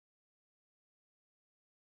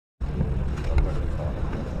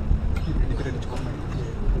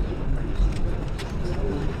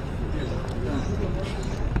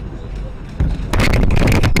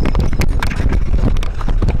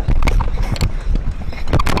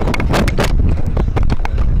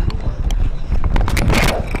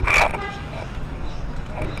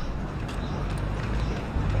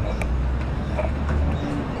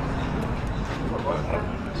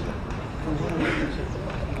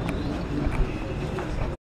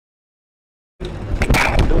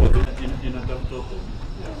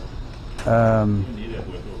Um,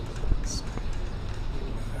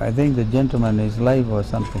 I think the gentleman is live or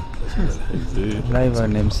something. Live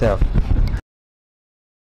on himself.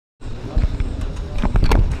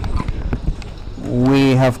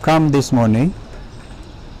 We have come this morning,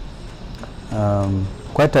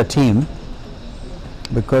 quite a team,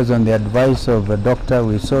 because on the advice of a doctor,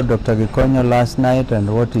 we saw Dr. Gikonyo last night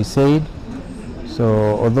and what he said.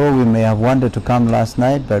 So although we may have wanted to come last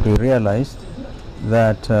night, but we realized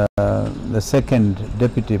that the second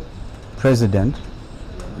deputy president,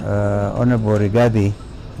 Honorable Rigathi,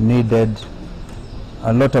 needed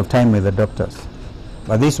a lot of time with the doctors.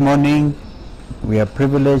 But this morning, we are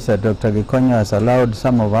privileged that Dr. Gikonyo has allowed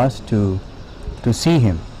some of us to see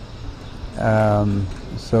him. I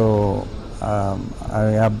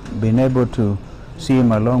have been able to see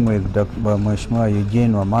him along with Mheshimiwa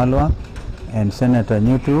Eugene Wamalwa and Senator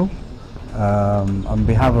Nyutu on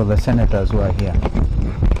behalf of the senators who are here.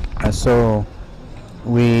 And so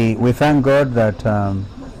we thank God that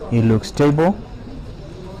he looks stable,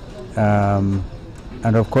 and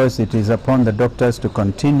of course it is upon the doctors to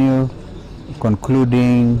continue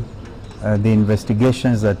concluding the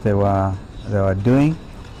investigations that they were doing.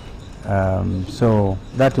 So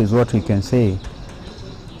that is what we can say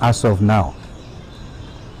as of now.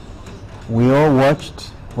 We all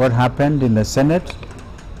watched what happened in the Senate,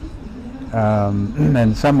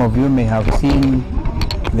 and some of you may have seen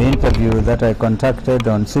the interview that I conducted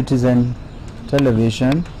on Citizen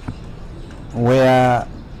Television, where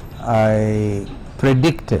I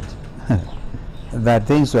predicted that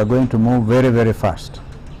things were going to move very, very fast.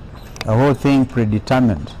 The whole thing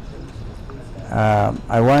predetermined.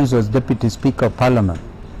 I once was Deputy Speaker of Parliament,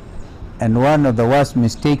 and one of the worst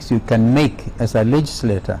mistakes you can make as a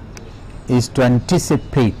legislator is to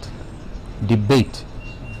anticipate debate.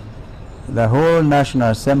 The whole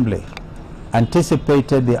National Assembly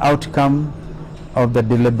anticipated the outcome of the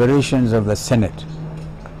deliberations of the Senate.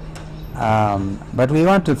 But we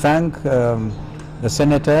want to thank the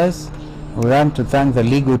senators. We want to thank the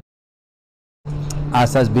legal.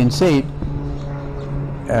 As has been said,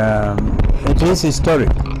 it is historic,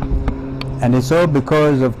 and it's all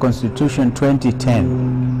because of Constitution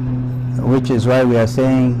 2010, which is why we are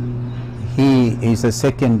saying he is the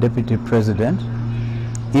second deputy president.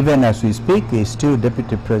 Even as we speak, he is still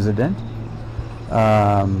deputy president.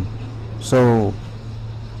 So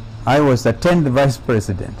I was the 10th vice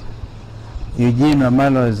president. Eugene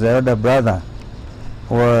Wamalwa's the elder brother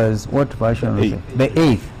was, what version was it? The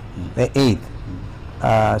eighth. The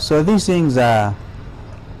eighth. So these things are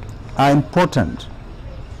important.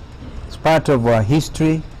 It's part of our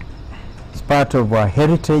history. It's part of our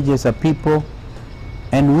heritage as a people.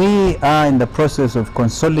 And we are in the process of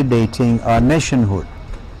consolidating our nationhood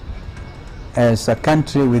as a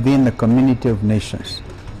country within the community of nations.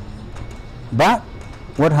 But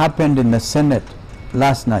what happened in the Senate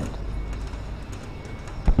last night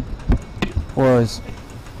was,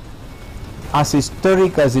 as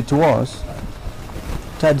historic as it was,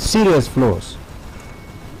 it had serious flaws.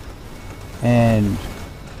 And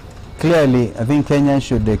clearly, I think Kenyans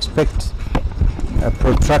should expect a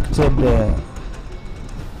protracted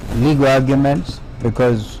legal arguments,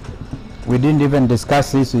 because we didn't even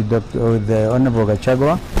discuss this with the Honorable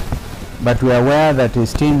Gachagua, but we are aware that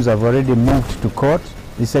his teams have already moved to court.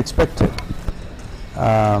 It's expected.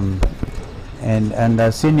 And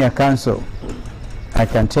as senior counsel, I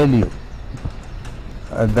can tell you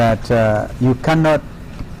that you cannot,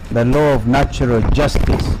 the law of natural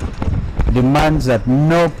justice demands that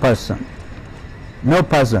no person,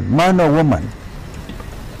 man or woman,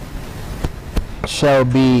 shall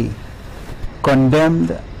be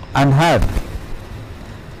condemned unheard.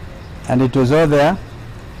 And it was all there.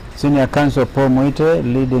 Senior Counsel Paul Muite,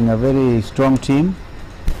 leading a very strong team,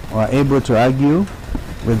 were able to argue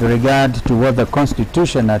with regard to what the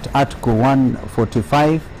Constitution at Article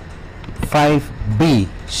 145, 5B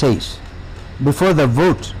says. Before the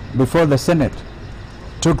vote, before the Senate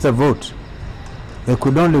took the vote, they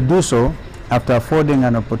could only do so after affording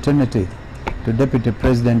an opportunity to Deputy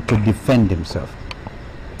President to defend himself.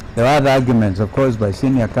 There were other arguments, of course, by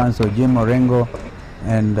Senior Counsel Jim Orengo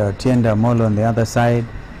and Tienda Molo on the other side,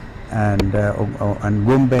 and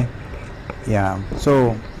Gumbe. Yeah,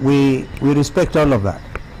 so we respect all of that.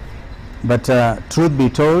 But truth be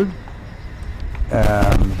told,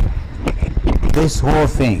 this whole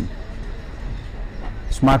thing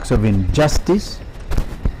smacks of injustice,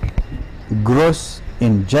 gross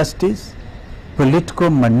injustice, political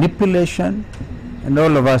manipulation, and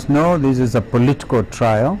all of us know this is a political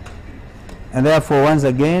trial. And therefore, once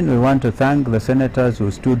again, we want to thank the senators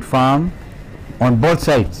who stood firm on both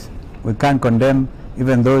sides. We can't condemn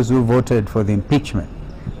even those who voted for the impeachment,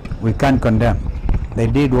 we can't condemn. They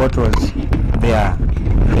did what was their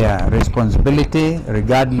responsibility,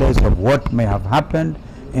 regardless of what may have happened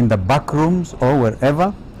in the back rooms or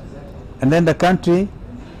wherever. And then the country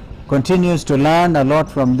continues to learn a lot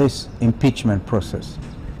from this impeachment process.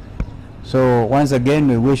 So once again,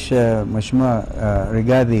 we wish Mheshimiwa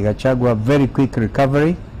Rigathi Gachagua very quick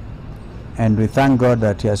recovery, and we thank God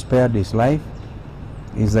that he has spared his life.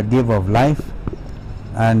 He's the giver of life,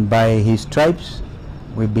 and by his stripes,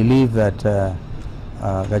 we believe that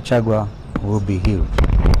Gachagua will be healed.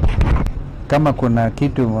 Kama kuna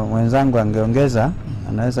kitu mwenzangu angeongeza,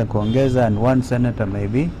 anaweza kuongeza, and one senator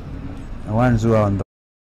maybe, and ones who are on the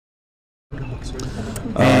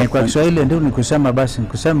kwa Kiswahili ndio nikusema, basi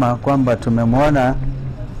nikusema kwamba tumemwona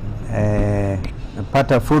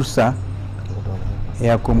pata fursa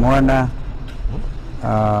ya kumwona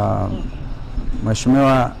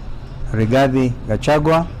Mheshimiwa Rigathi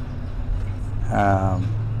Gachagua,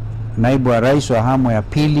 naibu wa rais wa awamu ya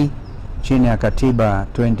pili chini ya katiba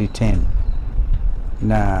 2010,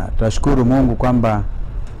 na tunashukuru Mungu kwamba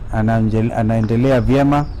anaendelea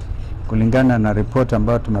vyema kulingana na ripoti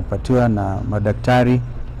ambayo tumepatiwa na madaktari,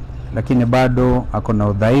 lakini bado ako na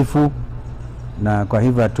udhaifu, na kwa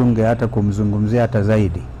hivyo atunge hata kumzungumzia hata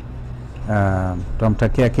zaidi.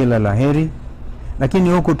 Tunamtakia kila laheri,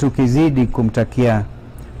 lakini huku tukizidi kumtakia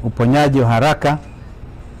uponyaji wa haraka,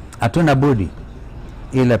 hatuna budi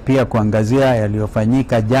ila pia kuangazia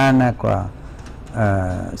yaliyofanyika jana kwa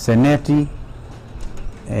seneti.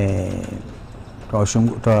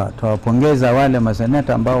 Tuwapongeza wale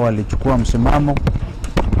maseneta ambao walichukua msimamo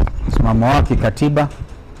wa kikatiba,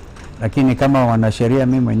 lakini kama wanasheria,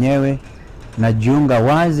 mimi mwenyewe najiunga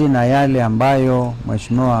wazi na yale ambayo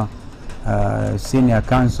Mheshimiwa Senior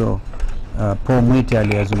Counsel Paul Mwite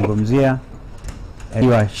aliyazungumzia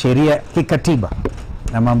ya sheria kikatiba,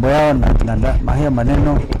 na mambo yao na haya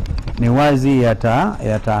maneno ni wazi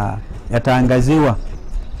yataangaziwa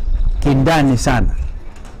kindani sana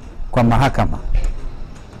kwa mahakama.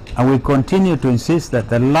 And we continue to insist that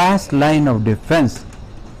the last line of defense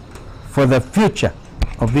for the future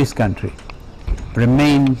of this country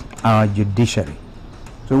remains our judiciary.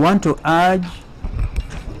 So we want to urge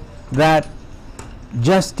that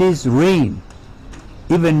justice reign,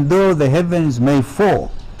 even though the heavens may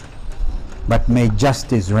fall, but may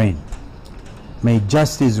justice reign. May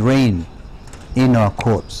justice reign in our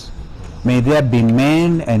courts. May there be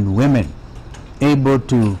men and women able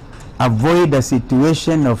to avoid a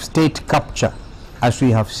situation of state capture. As we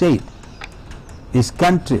have said, this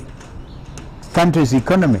country's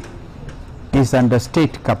economy is under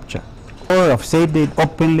state capture. Or have said it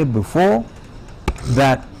openly before,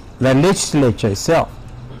 that the legislature itself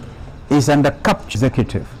is under capture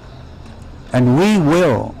executive. And we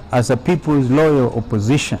will, as a people's loyal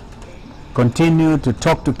opposition, continue to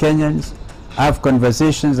talk to Kenyans, have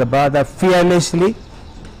conversations about that fearlessly,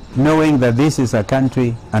 knowing that this is a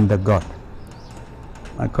country under God.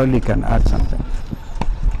 My colleague can add something.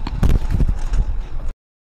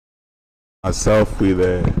 Myself with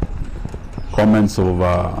the comments of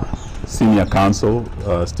Senior Counsel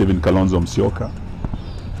Stephen Kalonzo Musyoka,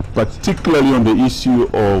 particularly on the issue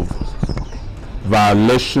of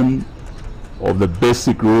violation of the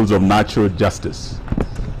basic rules of natural justice.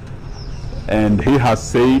 And he has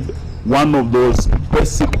said one of those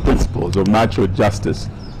basic principles of natural justice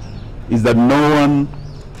is that no one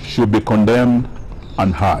should be condemned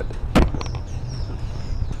unheard.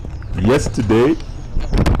 Yesterday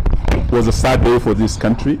was a sad day for this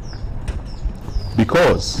country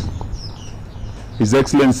because His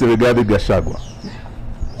Excellency Rigathi Gachagua,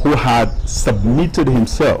 who had submitted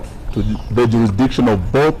himself to the jurisdiction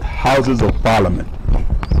of both houses of parliament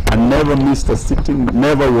and never missed a sitting,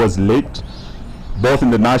 never was late, both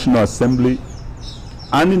in the National Assembly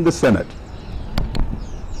and in the Senate.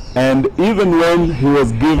 And even when he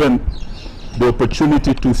was given the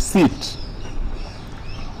opportunity to sit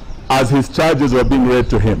as his charges were being read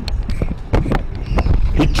to him,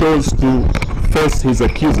 he chose to face his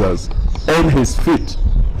accusers on his feet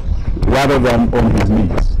rather than on his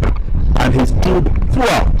knees. And he stood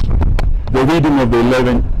throughout the reading of the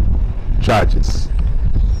 11 charges.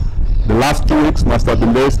 The last 2 weeks must have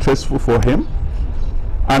been very stressful for him.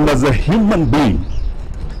 And as a human being,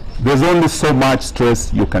 there's only so much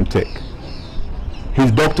stress you can take.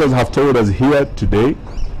 His doctors have told us here today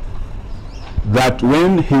that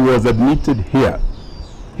when he was admitted here,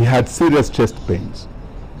 he had serious chest pains.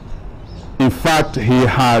 In fact, he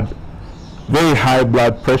had very high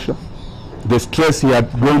blood pressure. The stress he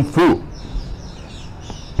had gone through,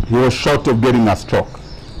 he was short of getting a stroke.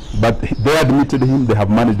 But they admitted him, they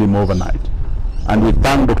have managed him overnight. And we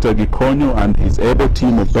thank Dr. Gikonyo and his able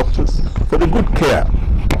team of doctors for the good care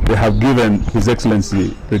they have given His Excellency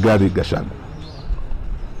Rigathi Gachagua.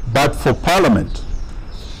 But for Parliament,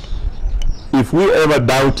 if we ever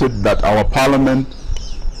doubted that our Parliament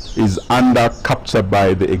is under capture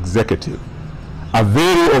by the executive, a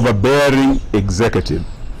very overbearing executive,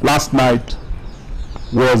 last night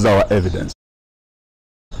was our evidence.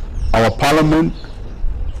 Our Parliament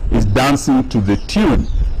is dancing to the tune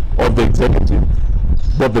of the executive,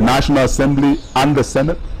 both the National Assembly and the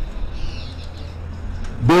Senate.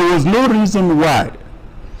 There was no reason why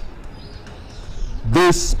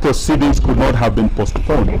these proceedings could not have been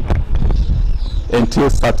postponed until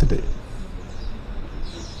Saturday.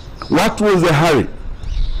 What was the hurry?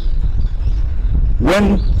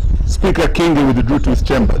 When Speaker Kingi withdrew to his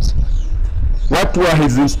chambers, what were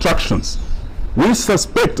his instructions? We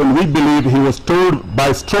suspect and we believe he was told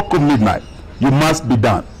by stroke of midnight, you must be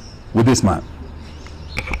done with this man.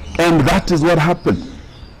 And that is what happened.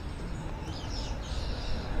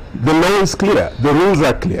 The law is clear, the rules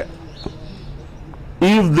are clear.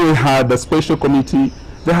 If they had a special committee,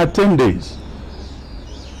 they had 10 days.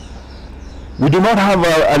 We do not have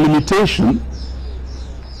a limitation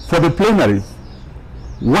for the plenary.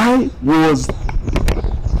 Why was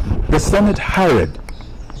the Senate hired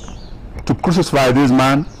to crucify this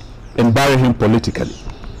man and bury him politically?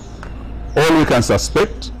 All we can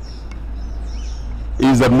suspect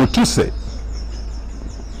is that Mutuse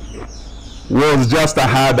was just a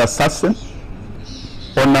hired assassin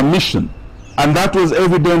on a mission, and that was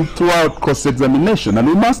evident throughout cross-examination. And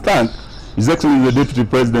we must thank His Excellency the Deputy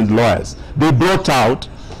President's lawyers. They brought out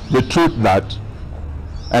the truth that,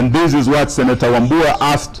 and this is what Senator Wambua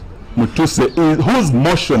asked Mutuse, whose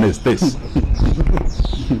motion is this?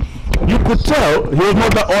 You could tell he was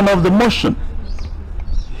not the owner of the motion.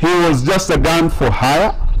 He was just a gun for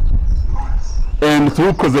hire, and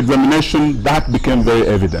through cross-examination that became very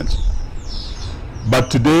evident. But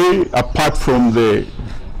today, apart from the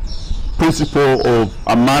principle of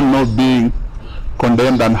a man not being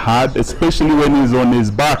condemned and hard, especially when he's on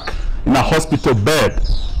his back in a hospital bed,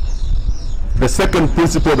 the second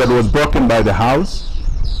principle that was broken by the House,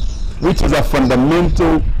 which is a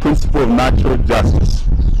fundamental principle of natural justice,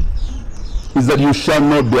 is that you shall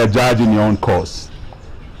not be a judge in your own cause.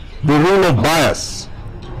 The rule of bias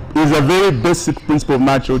is a very basic principle of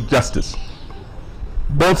natural justice.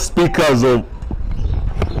 Both speakers of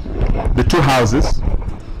the two houses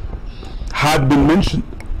had been mentioned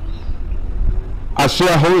as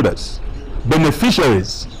shareholders,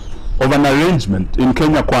 beneficiaries of an arrangement in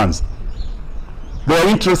Kenya Kwanza. They are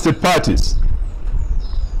interested parties.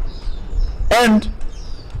 And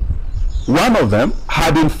one of them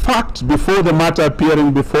had, in fact, before the matter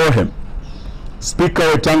appearing before him, Speaker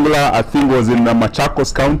Wetangula, I think, was in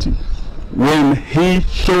Machakos County, when he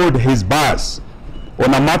showed his bias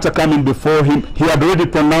on a matter coming before him, he had already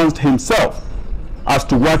pronounced himself as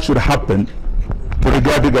to what should happen to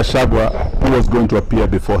Rigathi Gachagua, who was going to appear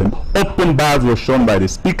before him. Open bias was shown by the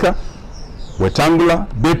Speaker, Wetangula,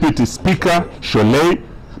 Deputy Speaker, Sholei,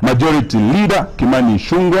 Majority Leader, Kimani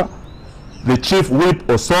Ichung'wah, the Chief Whip,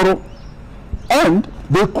 Osoro, and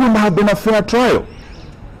there couldn't have been a fair trial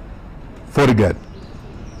for Rigathi.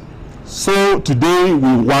 So today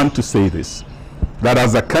we want to say this, that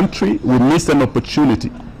as a country we missed an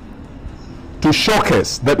opportunity to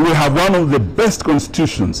showcase that we have one of the best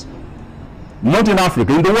constitutions, not in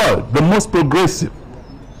Africa, in the world, the most progressive.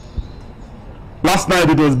 Last night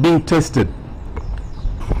it was being tested.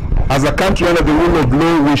 As a country under the rule of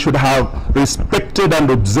law, we should have respected and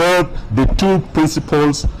observed the two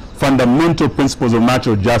principles, fundamental principles of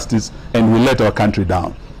natural justice, and we let our country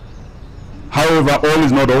down. However, all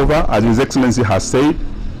is not over. As His Excellency has said,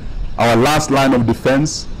 our last line of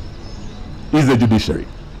defense is the judiciary.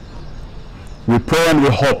 We pray and we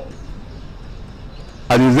hope,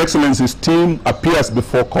 as His Excellency's team appears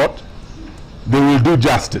before court, they will do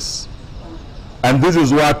justice. And this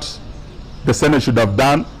is what the Senate should have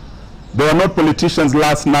done. They were not politicians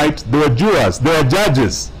last night. They were jurors. They were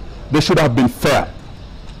judges. They should have been fair.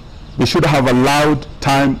 They should have allowed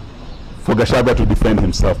time for Gachagua to defend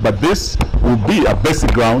himself. But this will be a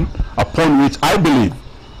basic ground upon which I believe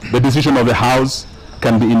the decision of the House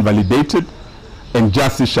can be invalidated and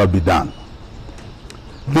justice shall be done.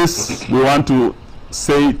 This, we want to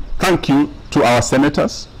say thank you to our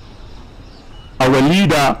senators. Our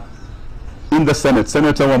leader in the Senate,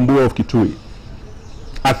 Senator Wambua of Kitui,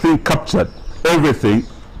 I think captured everything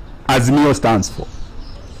Azimio stands for.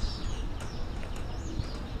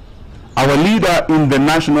 Our leader in the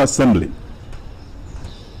National Assembly,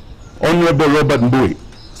 Honorable Robert Mbui,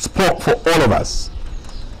 spoke for all of us.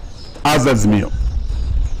 as Azimio.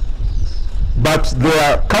 But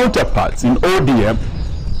their counterparts in ODM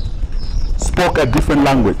spoke a different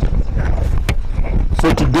language.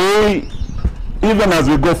 So today, even as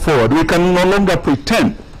we go forward, we can no longer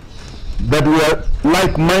pretend that we are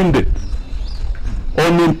like-minded.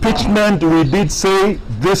 On impeachment, we did say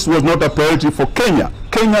this was not a priority for Kenya.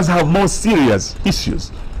 Kenyans have more serious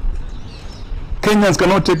issues. Kenyans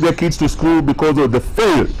cannot take their kids to school because of the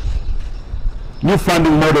failed new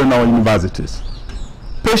funding model in our universities.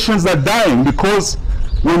 Patients are dying because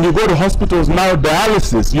when you go to hospitals now,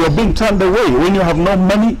 dialysis, you are being turned away. When you have no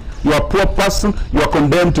money, you are a poor person, you are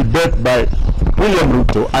condemned to death by William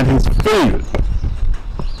Ruto and his failed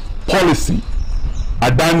policy,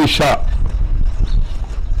 Adani Shah.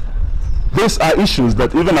 These are issues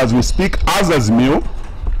that even as we speak, as Azimio,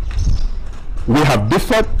 we have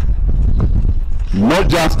differed, not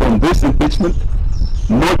just on this impeachment,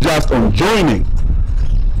 not just on joining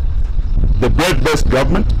the broad-based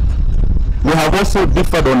government. We have also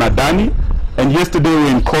differed on Adani, and yesterday we were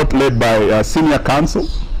in court led by senior counsel.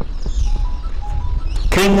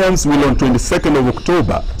 Kenyans will on 22nd of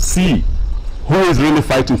October see who is really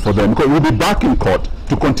fighting for them, because we'll be back in court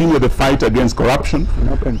to continue the fight against corruption. In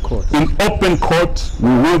open court. In open court, we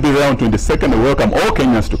will be there on 22nd. We welcome all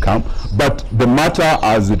Kenyans to come, but the matter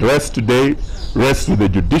as it rests today rests with the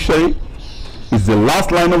judiciary. It's the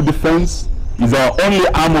last line of defense, is our only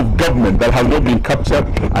arm of government that has not been captured,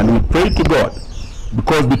 and we pray to God,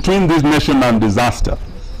 because between this nation and disaster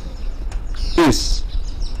is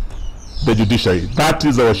the judiciary. That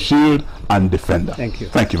is our shield and defender. Thank you.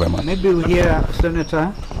 Thank you very much. Maybe we hear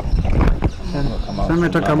Senator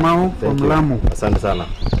Kamau from Lamu. Asante sana.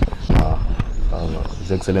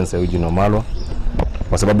 His Excellency Eugene Wamalwa,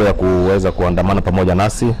 kwa sababu ya kuweza kuandamana pamoja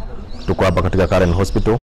nasi. Tuko hapa katika Karen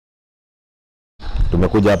Hospital.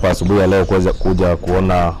 Tumekuja hapa asubuhi ya leo kuja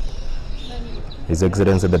kuona His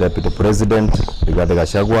Excellency the Deputy President Rigathi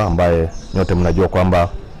Gachagua, ambaye nyote mnajua kwamba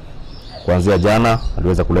kuanzia jana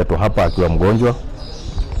aliweza kuletwa hapa akiwa mgonjwa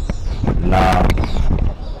na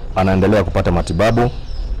anaendelea kupata matibabu.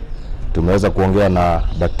 Tumeweza kuongea na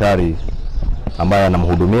daktari ambaye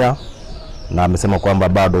anamhudumia na amesema kwamba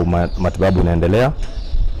bado matibabu inaendelea,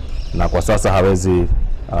 na kwa sasa hawezi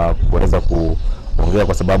kuweza kuongea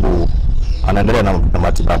kwa sababu anaendelea na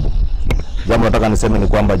matibabu. Jambo nataka niseme ni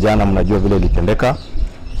kwamba jana, mnajua vile ilitendeka,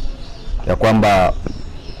 ya kwamba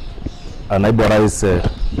naibu wa rais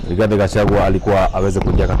Rigathi Gachagua alikuwa aweze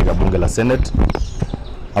kuingia katika bunge la Senate,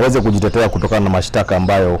 aweze kujitetea kutokana na mashtaka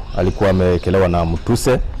ambayo alikuwa amekelewa na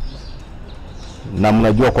Mutuse, na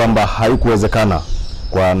mnajua kwamba haikuwezekana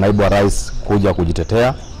kwa naibu wa rais kuja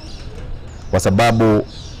kujitetea kwa sababu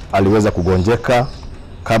aliweza kugonjeka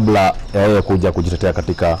kabla ya yeye kuja kujitetea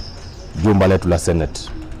katika jumba letu la Senate.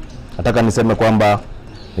 Nataka niseme kwamba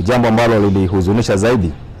ni jambo ambalo lilihuzunisha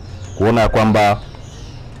zaidi kuona kwamba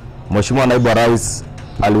Mheshimiwa naibu wa rais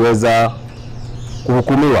aliweza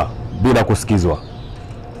kuhukumiwa bila kusikizwa.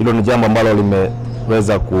 Hilo ni jambo ambalo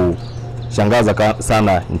limeweza kushangaza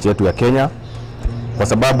sana nchi yetu ya Kenya, kwa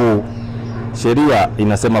sababu sheria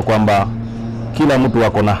inasema kwamba kila mtu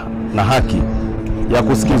wako na haki ya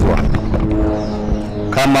kusikizwa.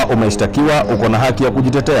 Kama umeshtakiwa, uko na haki ya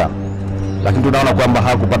kujitetea, lakini tunaona kwamba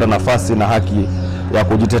hakupata nafasi na haki ya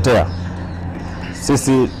kujitetea.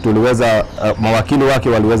 Sisi tuliweza, mawakili wake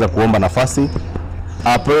waliweza kuomba nafasi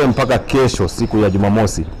apewe mpaka kesho, siku ya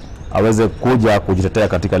Jumamosi, aweze kuja kujitetea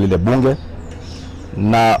katika lile bunge,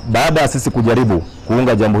 na baada ya sisi kujaribu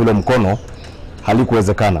kuunga jambo hilo mkono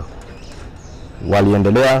halikuwezekana.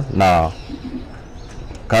 Waliendelea na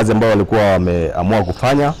kazi ambayo walikuwa wameamua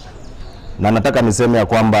kufanya, na nataka niseme ya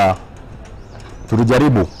kwamba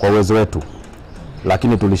tulijaribu kwa uwezo wetu,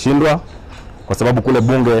 lakini tulishindwa kwa sababu kule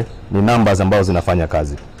bunge ni numbers ambazo zinafanya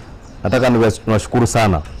kazi. Nataka niwashukuru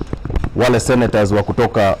sana wale senators wa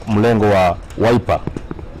kutoka mlengo wa Wiper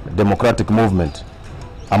Democratic Movement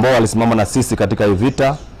ambao walisimama na sisi katika hii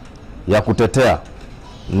vita ya kutetea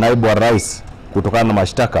naibu wa rais kutokana na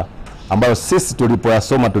mashtaka ambayo sisi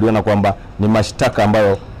tulipoyasoma tuliona kwamba ni mashtaka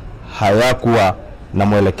ambayo hayakuwa na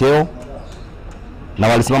mwelekeo, na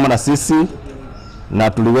walisimama na sisi na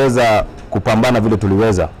tuliweza kupambana vile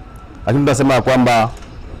tuliweza. Lakini tunasema kwamba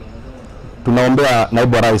tunaombea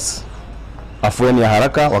naibu wa rais afueni ya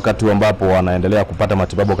haraka wakati ambapo wanaendelea kupata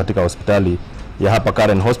matibabu katika hospitali ya hapa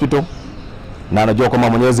Karen Hospital, na anajua kwamba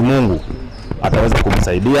Mwenyezi Mungu ataweza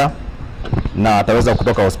kumsaidia na ataweza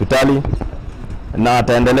kutoka hospitali na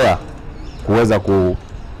ataendelea kuweza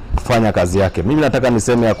kufanya kazi yake. Mimi nataka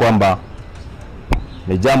niseme ya kwamba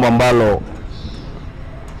ni jambo ambalo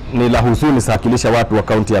ni la huzuni sakilisha watu wa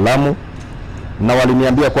kaunti ya Lamu, na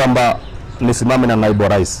waliniambia kwamba nisimame na naibu wa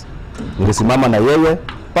rais. nilisimama na yeye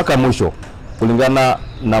mpaka mwisho kulingana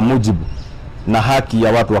na mujibu na haki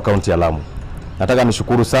ya watu wa kaunti ya Lamu. Nataka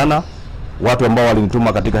nishukuru sana watu ambao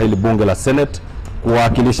walinituma katika hili bunge la Senate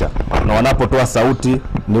kuwakilisha, na wanapotoa sauti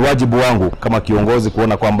ni wajibu wangu kama kiongozi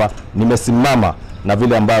kuona kwamba nimesimama na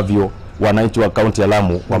vile ambavyo wananchi wa kaunti ya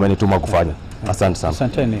Lamu wamenituma kufanya. Asante sana.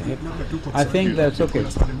 Asanteni. I think that's okay.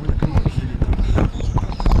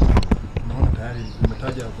 Naona tayari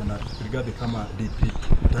umetaja kuna Rigathi kama DP.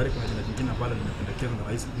 Tayari kuna jina jingine ambalo limependekezwa na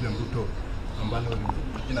Rais William Ruto ambalo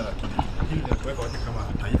ni jina la DP. Hili linatuweka wapi kama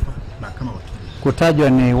taifa na kama wakili? Kutajwa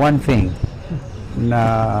ni one thing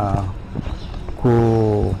na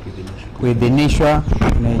kuidhinishwa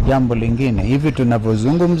ni jambo lingine. Hivi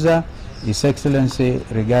tunavyozungumza, His Excellency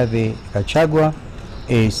Rigathi Gachagua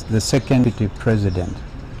is the second deputy president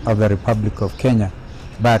of the Republic of Kenya,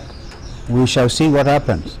 but we shall see what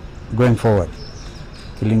happens going forward.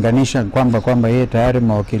 Kilinganisha kwamba yeye tayari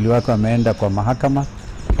mawakili wake wameenda kwa mahakama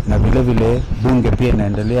na vile vile bunge pia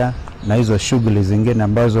inaendelea na hizo shughuli zingine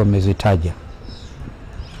ambazo wamezitaja.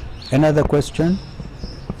 Another question?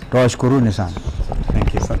 Tuwashukuruni sana.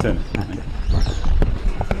 Thank you. Asante.